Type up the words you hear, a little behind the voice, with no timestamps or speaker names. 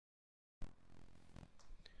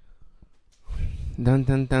Dun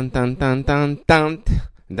dun dun dun dun dun dun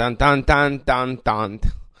dun dun dun dun dun.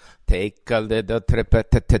 Take a little trip,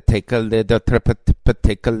 take a little trip,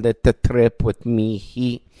 take a little trip with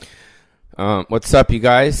me. What's up, you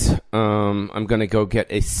guys? I'm gonna go get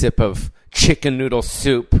a sip of chicken noodle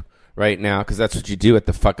soup right now because that's what you do at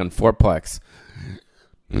the fucking fourplex.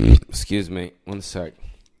 Excuse me, one sec.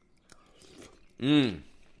 You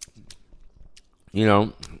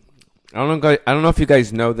know, I don't know if you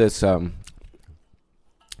guys know this.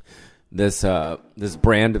 This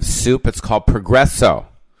brand of soup. It's called Progresso.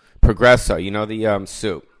 Progresso, you know the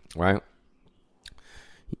soup, right?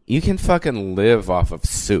 You can fucking live off of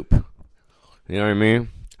soup. You know what I mean?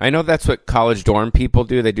 I know that's what college dorm people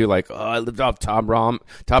do. They do like, oh, I lived off top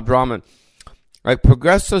ramen. Like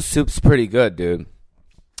Progresso soup's pretty good, dude.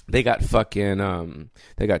 They got fucking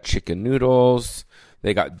they got chicken noodles.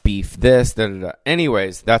 They got beef this, da da da.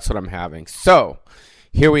 Anyways, that's what I'm having. So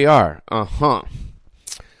here we are.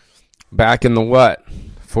 Back in the what?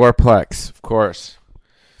 Fourplex, of course.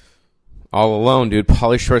 All alone, dude.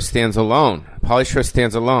 Pauly Shore stands alone. Pauly Shore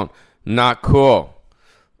stands alone. Not cool.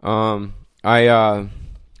 It's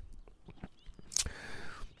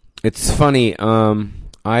funny. What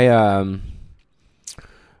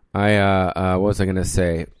was I gonna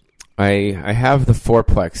say? I have the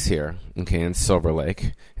fourplex here, okay, in Silver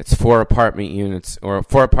Lake. It's 4 apartment units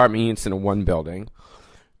in a one building,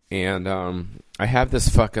 and I have this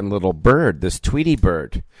fucking little bird, this Tweety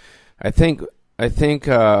bird. I think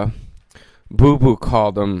Boo Boo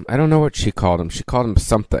called him. I don't know what she called him. She called him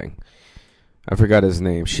something. I forgot his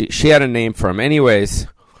name. She had a name for him. Anyways,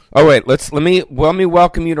 oh wait, let me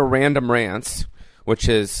welcome you to Random Rants, which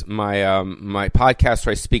is my my podcast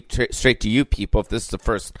where I speak straight to you people. If this is the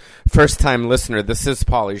first time listener, this is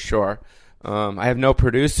Pauly Shore. I have no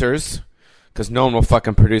producers because no one will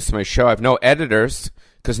fucking produce my show. I have no editors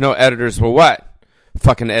because no editors will what?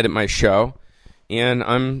 Fucking edit my show. And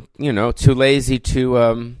I'm, too lazy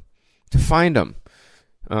to find them.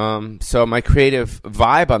 So my creative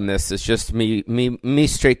vibe on this is just me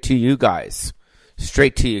straight to you guys.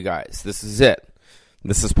 Straight to you guys. This is it.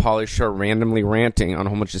 This is Pauly Shore randomly ranting on a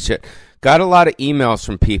whole bunch of shit. Got a lot of emails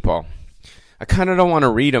from people. I kind of don't want to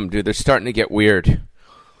read them, dude. They're starting to get weird.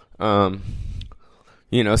 Some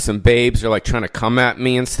babes are like trying to come at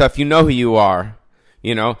me and stuff. You know who you are.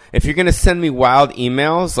 If you're going to send me wild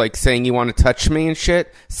emails like saying you want to touch me and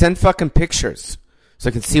shit, send fucking pictures so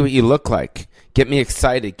I can see what you look like. Get me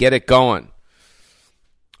excited. Get it going.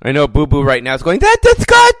 I know Boo Boo right now is going, that's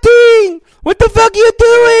disgusting! What the fuck are you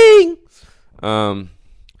doing?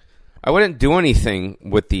 I wouldn't do anything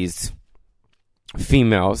with these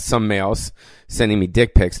females, some males, sending me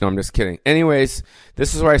dick pics. No, I'm just kidding. Anyways,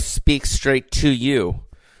 this is where I speak straight to you.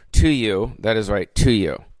 To you. That is right, to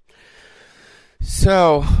you.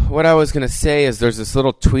 So, what I was going to say is there's this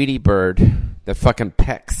little Tweety bird that fucking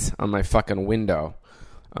pecks on my fucking window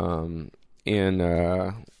in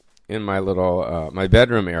my little my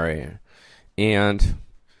bedroom area. And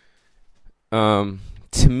to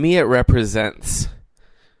me it represents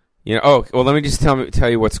let me just tell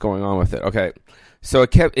you what's going on with it. Okay. So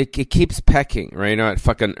it keeps pecking, right? At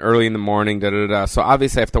fucking early in the morning, da-da-da. So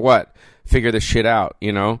obviously I have to what? Figure this shit out,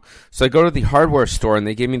 So I go to the hardware store and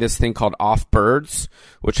they give me this thing called Off Birds,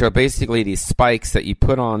 which are basically these spikes that you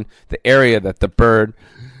put on the area that the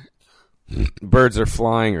birds are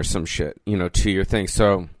flying or some shit, to your thing.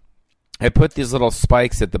 So I put these little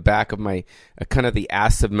spikes at the back of my, kind of the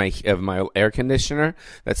ass of my air conditioner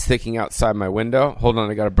that's sticking outside my window. Hold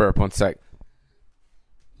on, I got to burp. One sec.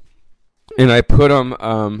 And I put them,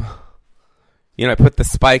 I put the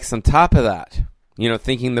spikes on top of that,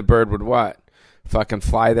 thinking the bird would what? Fucking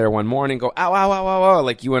fly there one morning, go, ow, ow, ow, ow, ow,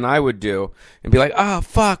 like you and I would do, and be like, oh,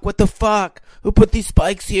 fuck, what the fuck? Who put these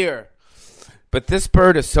spikes here? But this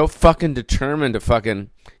bird is so fucking determined to fucking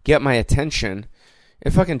get my attention,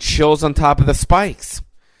 it fucking chills on top of the spikes.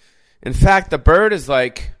 In fact, the bird is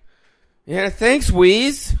like, yeah, thanks,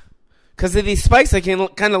 Wheeze. Because of these spikes, I can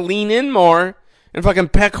kind of lean in more and fucking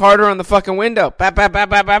peck harder on the fucking window. Bat, bat, bat,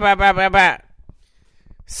 bat, bat, bat, bat, bat, bat.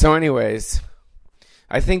 So anyways,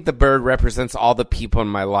 I think the bird represents all the people in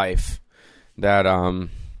my life that are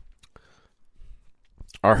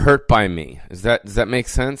hurt by me. Does that make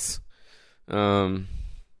sense?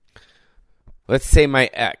 Let's say my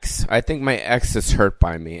ex. I think my ex is hurt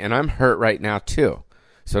by me, and I'm hurt right now too.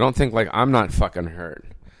 So don't think like I'm not fucking hurt.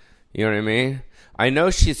 You know what I mean? I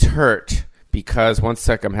know she's hurt because, one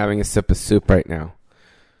sec, I'm having a sip of soup right now.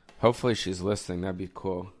 Hopefully she's listening. That'd be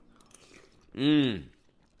cool.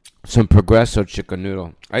 Some Progresso chicken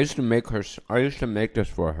noodle. I used to make this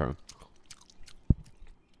for her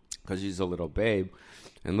because she's a little babe,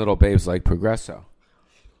 and little babes like Progresso.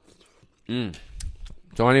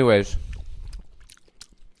 So anyways,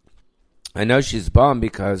 I know she's bummed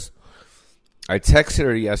because I texted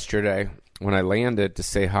her yesterday when I landed to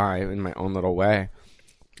say hi in my own little way.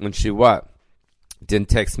 And she what? Didn't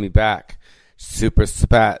text me back. Super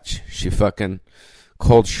spatch. She fucking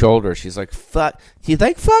cold shoulder. She's like, fuck. She's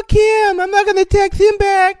like, fuck him. I'm not going to text him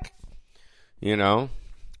back. You know?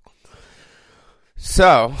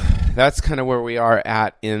 So that's kind of where we are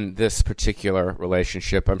at in this particular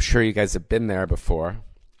relationship. I'm sure you guys have been there before.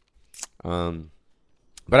 But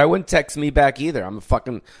I wouldn't text me back either. I'm a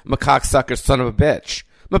cocksucker son of a bitch.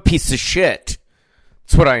 I'm a piece of shit.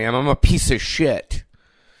 That's what I am. I'm a piece of shit.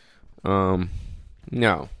 No.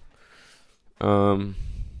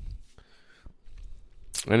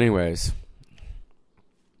 Anyways,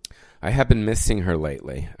 I have been missing her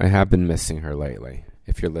lately.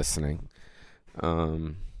 If you're listening.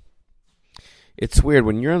 It's weird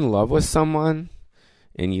when you're in love with someone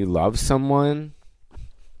and you love someone.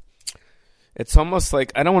 It's almost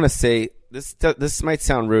like, I don't want to say this. This might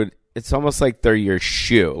sound rude. It's almost like they're your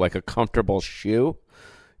shoe, like a comfortable shoe.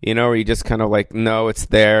 You know, where you just kind of like know it's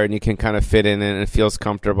there and you can kind of fit in it and it feels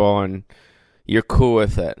comfortable and you're cool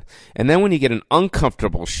with it. And then when you get an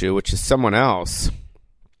uncomfortable shoe, which is someone else,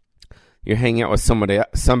 you're hanging out with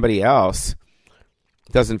somebody else,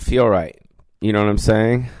 it doesn't feel right. You know what I'm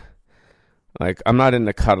saying? Like, I'm not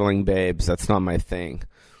into cuddling babes. That's not my thing.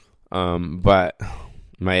 But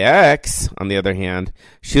my ex, on the other hand,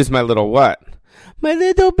 she was my little what? My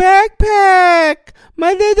little backpack!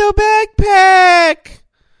 My little backpack!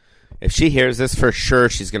 If she hears this, for sure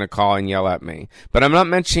she's going to call and yell at me. But I'm not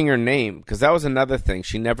mentioning her name, because that was another thing.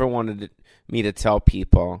 She never wanted me to tell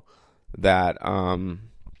people that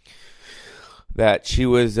that she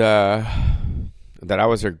was that I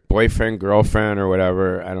was her boyfriend, girlfriend, or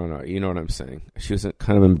whatever. I don't know. You know what I'm saying. She was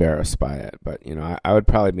kind of embarrassed by it. But, you know, I would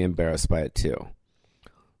probably be embarrassed by it, too.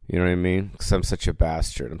 You know what I mean? Because I'm such a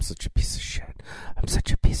bastard. I'm such a piece of shit. I'm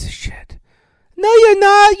such a piece of shit. No, you're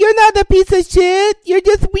not. You're not a piece of shit. You're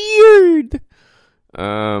just weird.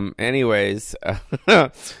 Anyways.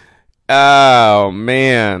 Oh,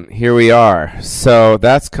 man. Here we are. So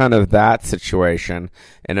that's kind of that situation.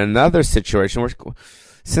 And another situation where,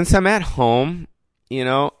 since I'm at home, you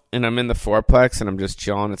know, and I'm in the fourplex and I'm just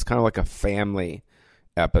chilling, it's kind of like a family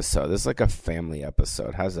episode. This is like a family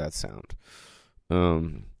episode. How's that sound?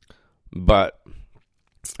 But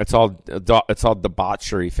it's all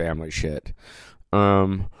debauchery family shit.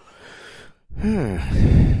 So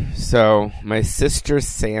my sister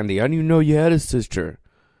Sandy, I didn't even know you had a sister.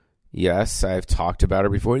 Yes, I've talked about her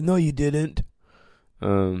before. No, you didn't.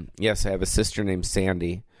 Yes, I have a sister named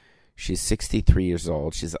Sandy. She's 63 years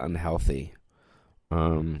old. She's unhealthy.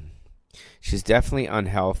 She's definitely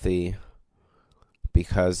unhealthy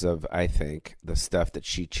because of, I think, the stuff that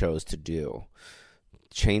she chose to do.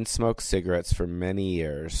 Chain smoked cigarettes for many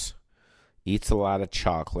years, eats a lot of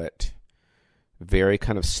chocolate, very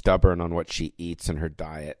kind of stubborn on what she eats in her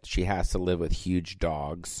diet. She has to live with huge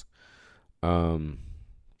dogs. And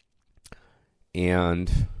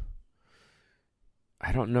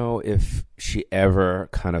I don't know if she ever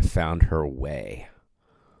kind of found her way.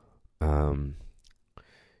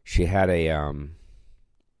 She had I'd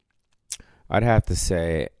have to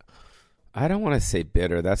say, I don't want to say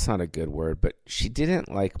bitter. That's not a good word, but she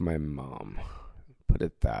didn't like my mom. Put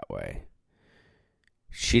it that way.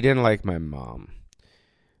 She didn't like my mom.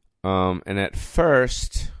 And at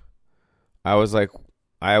first, I was like,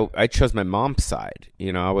 I chose my mom's side.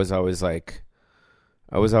 You know, I was always like,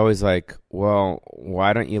 well,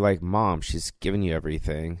 why don't you like mom? She's giving you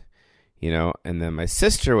everything, you know? And then my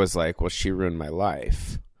sister was like, well, she ruined my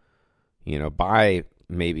life, you know, by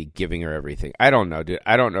maybe giving her everything. I don't know, dude.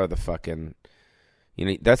 I don't know the fucking, you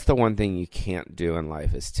know, that's the one thing you can't do in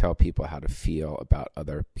life is tell people how to feel about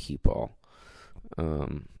other people.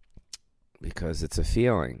 Because it's a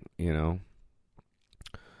feeling, you know.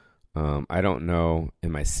 I don't know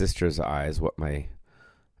in my sister's eyes what my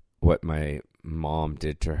mom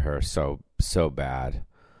did to her so bad.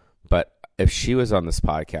 But if she was on this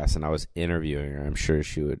podcast and I was interviewing her, I'm sure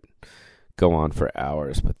she would go on for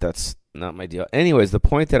hours, but that's not my deal. Anyways, the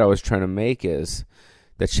point that I was trying to make is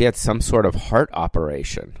that she had some sort of heart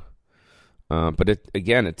operation. But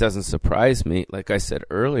it doesn't surprise me. Like I said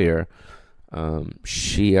earlier,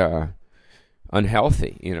 she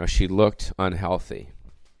unhealthy. You know, she looked unhealthy.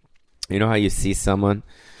 You know how you see someone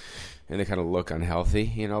and they kind of look unhealthy?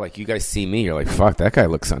 You know, like you guys see me, you're like, fuck, that guy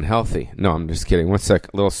looks unhealthy. No, I'm just kidding. 1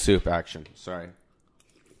 sec. A little soup action. Sorry.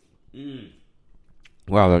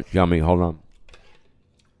 Wow, that's yummy. Hold on.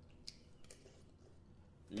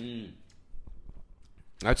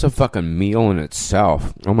 That's a fucking meal in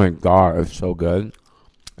itself. Oh my god, it's so good.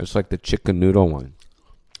 It's like the chicken noodle one.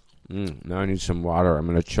 Now I need some water. I'm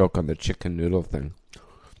gonna choke on the chicken noodle thing.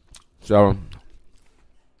 So,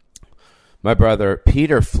 my brother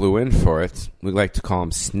Peter flew in for it. We like to call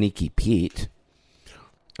him Sneaky Pete.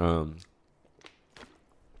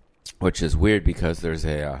 Which is weird because there's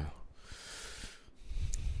a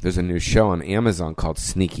new show on Amazon called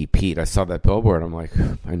Sneaky Pete. I saw that billboard. I'm like,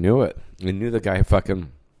 I knew it. I knew the guy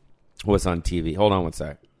fucking was on TV. Hold on one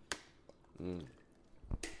sec.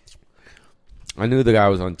 I knew the guy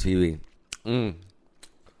was on TV.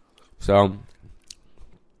 So,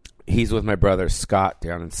 he's with my brother Scott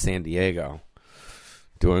down in San Diego,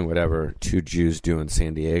 doing whatever two Jews do in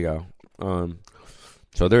San Diego.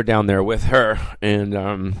 So they're down there with her, and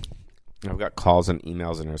I've got calls and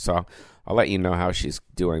emails in her, so I'll let you know how she's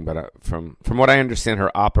doing. But from what I understand,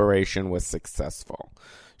 her operation was successful.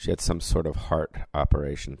 She had some sort of heart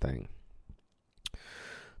operation thing.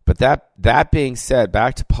 But that being said,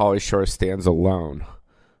 back to Pauly Shore stands alone.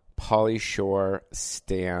 Pauly Shore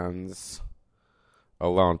stands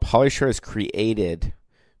alone. Pauly Shore is created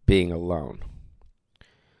being alone.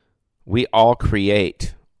 We all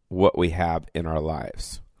create what we have in our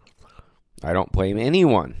lives. I don't blame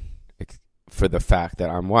anyone for the fact that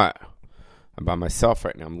I'm what? I'm by myself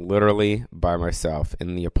right now. I'm literally by myself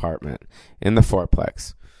in the apartment, in the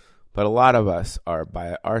fourplex. But a lot of us are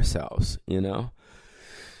by ourselves, you know?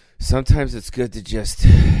 Sometimes it's good to just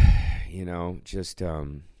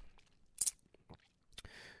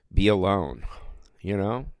be alone, you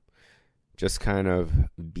know? Just kind of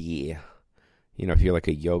be. You know, if you're like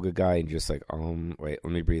a yoga guy and just like, wait,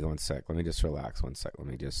 let me breathe one sec. Let me just relax one sec. Let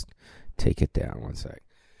me just take it down one sec.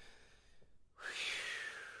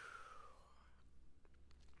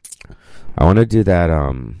 I want to do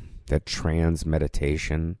that trance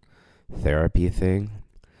meditation therapy thing.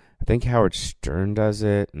 I think Howard Stern does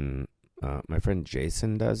it, and my friend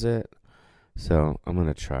Jason does it. So I'm going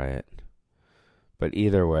to try it. But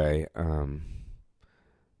either way,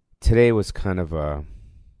 today was kind of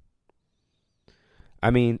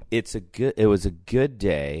it was a good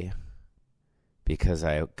day because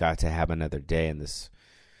I got to have another day in this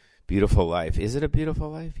beautiful life. Is it a beautiful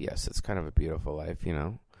life? Yes, it's kind of a beautiful life, you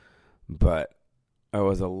know. But I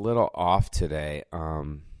was a little off today. I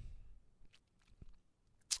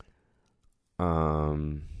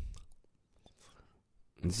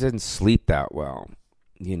didn't sleep that well,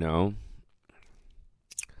 you know.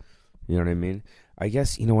 You know what I mean? I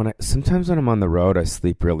guess, you know, sometimes when I'm on the road, I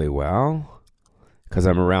sleep really well because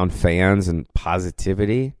I'm around fans and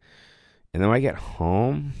positivity. And then when I get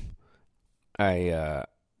home, I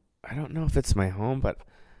don't know if it's my home, but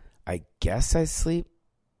I guess I sleep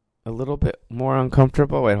a little bit more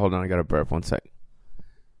uncomfortable. Wait, hold on. I got to burp. One sec.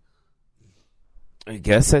 I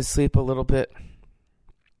guess I sleep a little bit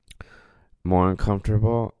more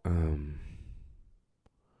uncomfortable. But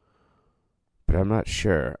I'm not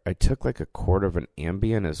sure. I took like a quarter of an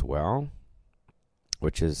Ambien as well,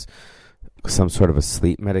 which is some sort of a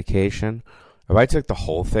sleep medication. If I took the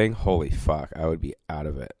whole thing, holy fuck, I would be out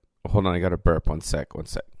of it. Hold on, I got to burp. One sec.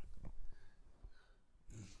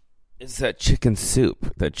 It's that chicken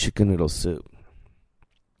soup, that chicken noodle soup.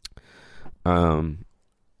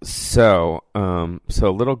 So a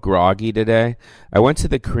little groggy today. I went to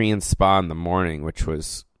the Korean spa in the morning, which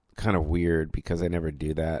was kind of weird because I never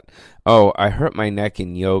do that. Oh, I hurt my neck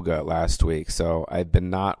in yoga last week, so I've been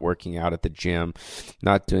not working out at the gym,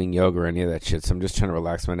 not doing yoga or any of that shit, so I'm just trying to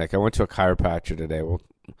relax my neck. I went to a chiropractor today.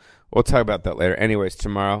 We'll talk about that later. Anyways,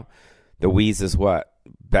 tomorrow, the wheeze is what?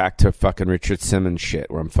 Back to fucking Richard Simmons shit,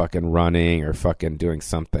 where I'm fucking running or fucking doing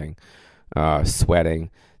something,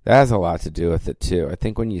 sweating. That has a lot to do with it too. I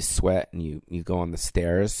think when you sweat and you go on the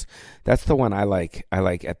stairs, that's the one I like. I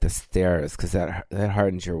like at the stairs because that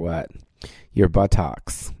hardens your what? Your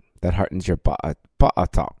buttocks. That hardens your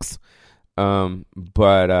buttocks.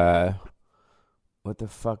 But what the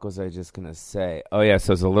fuck was I just gonna say? Oh yeah,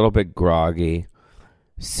 so it's a little bit groggy.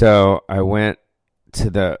 So I went to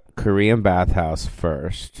the Korean bathhouse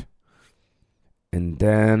first, and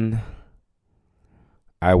then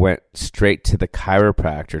I went straight to the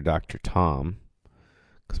chiropractor, Dr. Tom,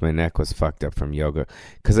 because my neck was fucked up from yoga.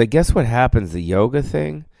 Because I guess what happens, the yoga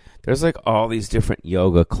thing, there's like all these different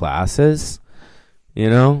yoga classes, you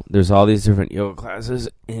know? There's all these different yoga classes,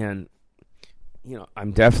 and, you know,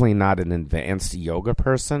 I'm definitely not an advanced yoga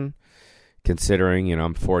person, considering, you know,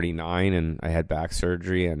 I'm 49 and I had back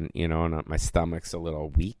surgery and, you know, and my stomach's a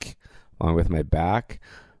little weak along with my back.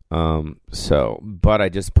 But I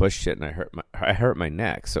just pushed it and I hurt my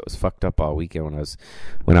neck, so it was fucked up all weekend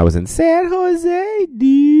when I was in San Jose,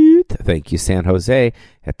 dude. thank you, San Jose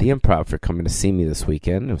at the Improv, for coming to see me this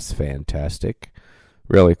weekend. It was fantastic.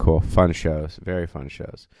 Really cool. Fun shows. Very fun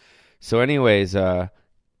shows. So anyways, what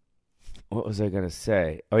was I going to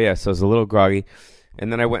say? Oh, yeah, so I was a little groggy.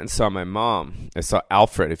 And then I went and saw my mom. I saw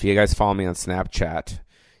Alfred. If you guys follow me on Snapchat,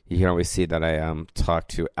 you can always see that I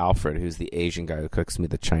talked to Alfred, who's the Asian guy who cooks me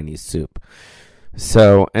the Chinese soup.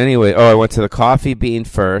 So anyway, I went to the Coffee Bean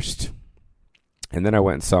first, and then I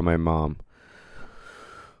went and saw my mom.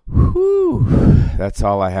 Whew. That's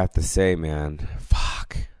all I have to say, man.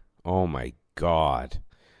 Fuck. Oh, my God.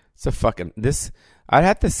 It's a fucking... I'd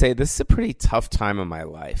have to say, this is a pretty tough time in my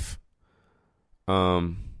life.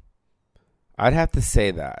 I'd have to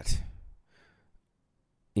say that.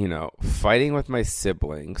 You know, fighting with my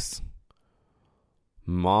siblings.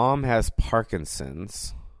 Mom has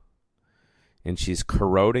Parkinson's. And she's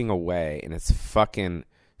corroding away. And it's fucking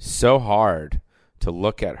so hard to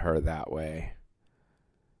look at her that way.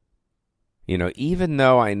 You know, even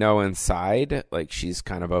though I know inside, like, she's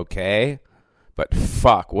kind of okay. But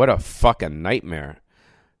fuck, what a fucking nightmare.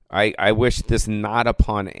 I wish this not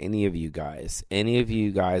upon any of you guys. Any of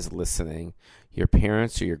you guys listening, your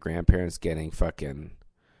parents or your grandparents getting fucking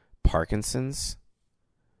Parkinson's?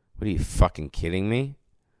 What are you fucking kidding me?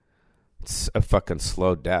 It's a fucking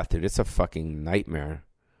slow death, dude. It's a fucking nightmare.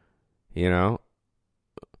 You know?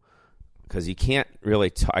 Because you can't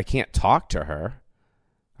really I can't talk to her.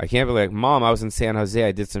 I can't be like, Mom, I was in San Jose.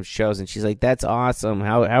 I did some shows. And she's like, that's awesome.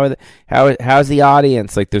 How's the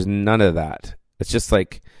audience? Like, there's none of that. It's just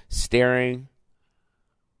like staring,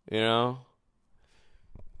 you know?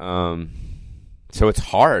 So it's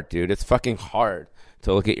hard, dude. It's fucking hard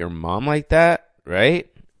to look at your mom like that, right?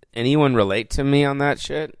 Anyone relate to me on that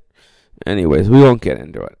shit? Anyways, we won't get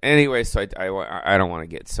into it. Anyway, so I don't want to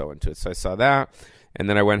get so into it. So I saw that, and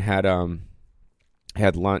then I went and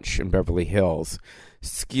had lunch in Beverly Hills.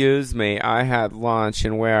 Excuse me, I had lunch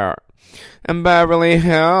in where? In Beverly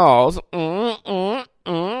Hills.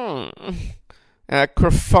 At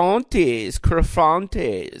Crefonte's.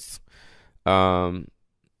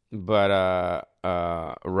 But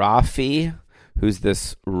Rafi, who's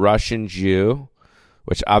this Russian Jew,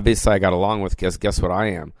 which obviously I got along with, because guess what I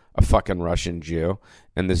am? A fucking Russian Jew.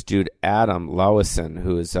 And this dude Adam Lowison,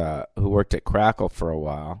 who worked at Crackle for a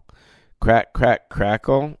while.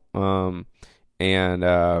 Crackle.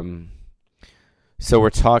 So we're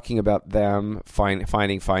talking about them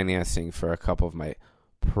finding financing for a couple of my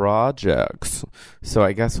projects. So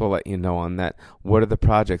I guess we'll let you know on that. What are the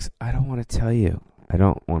projects? I don't want to tell you.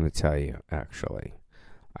 Actually.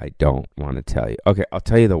 I don't want to tell you. Okay, I'll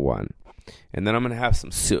tell you the one. And then I'm going to have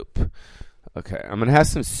some soup. Okay, I'm going to have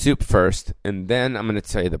some soup first, and then I'm going to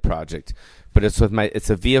tell you the project. But it's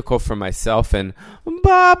a vehicle for myself and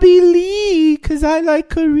Bobby Lee, because I like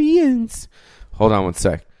Koreans. Hold on one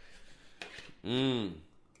sec. Yum.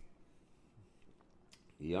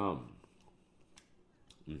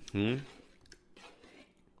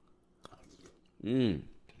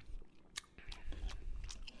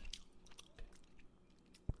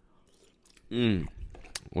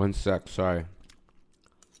 One sec, sorry.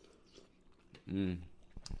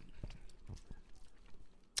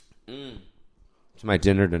 It's my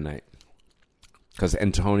dinner tonight. Because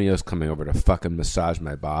Antonio's coming over to fucking massage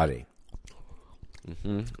my body.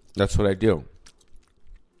 That's what I do.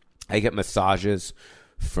 I get massages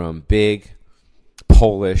from big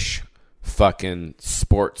Polish fucking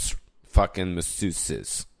sports fucking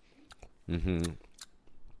masseuses.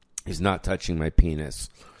 He's not touching my penis.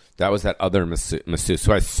 That was that other masseuse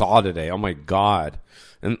who I saw today. Oh my God.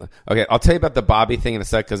 And okay, I'll tell you about the Bobby thing in a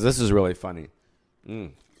sec, because this is really funny.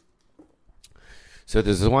 So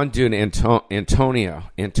there's this one dude,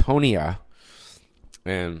 Antonia,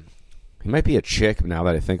 and he might be a chick now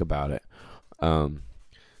that I think about it.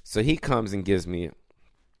 So he comes and gives me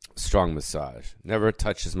strong massage. Never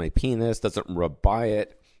touches my penis, doesn't rub by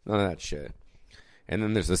it, none of that shit. And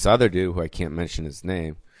then there's this other dude who I can't mention his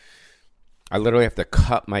name. I literally have to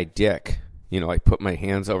cut my dick, like put my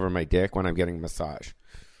hands over my dick when I'm getting a massage.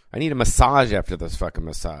 I need a massage after this fucking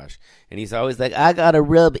massage. And he's always like, I gotta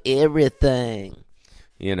rub everything.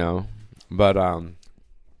 But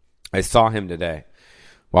I saw him today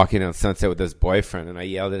walking down Sunset with his boyfriend, and I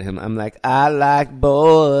yelled at him. I'm like, I like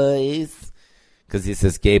boys. Because he's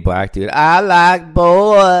this gay black dude. I like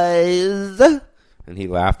boys. And he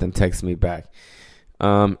laughed and texted me back.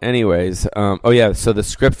 Anyways, so the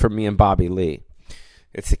script for me and Bobby Lee.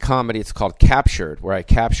 It's a comedy. It's called Captured, where I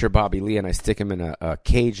capture Bobby Lee and I stick him in a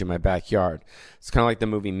cage in my backyard. It's kind of like the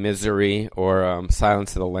movie Misery or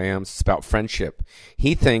Silence of the Lambs. It's about friendship.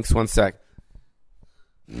 He thinks, one sec,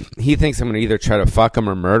 he thinks I'm going to either try to fuck him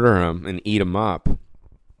or murder him and eat him up.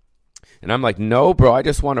 And I'm like, no, bro, I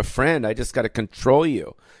just want a friend. I just got to control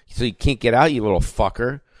you. So you can't get out, you little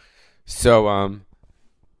fucker. So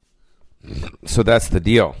that's the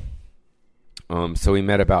deal. So we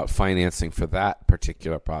met about financing for that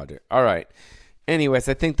particular project. All right. Anyways,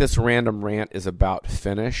 I think this random rant is about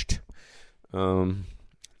finished.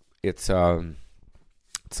 It's a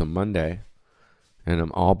Monday, and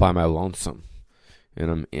I'm all by my lonesome,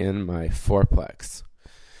 and I'm in my fourplex.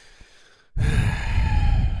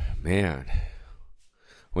 Man,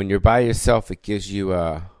 when you're by yourself, it gives you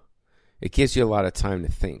a lot of time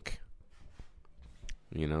to think.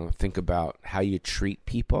 You know, think about how you treat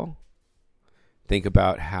people. Think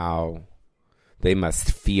about how they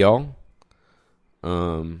must feel.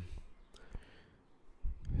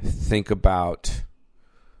 Think about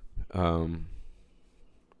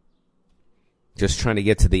just trying to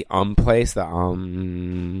get to the place, you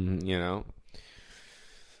know.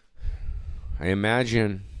 I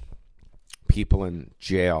imagine people in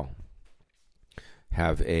jail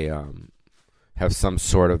have some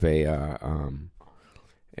sort of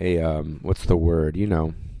what's the word, you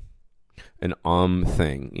know, an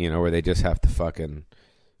thing, you know, where they just have to fucking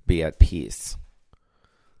be at peace,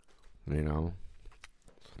 you know,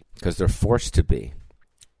 because they're forced to be,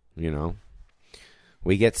 you know.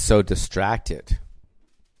 We get so distracted.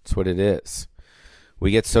 That's what it is. We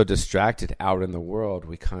get so distracted out in the world,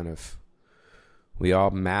 we all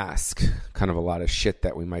mask kind of a lot of shit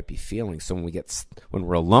that we might be feeling. So when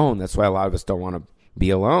we're alone, that's why a lot of us don't want to be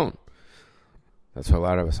alone. That's why a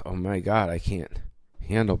lot of us, oh my God, I can't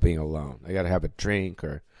handle being alone. I got to have a drink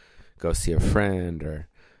or go see a friend or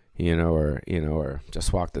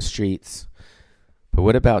just walk the streets. But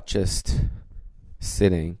what about just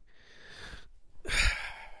sitting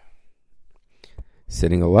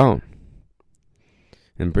alone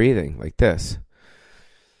and breathing like this?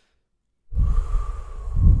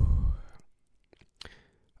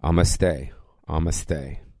 I'ma stay.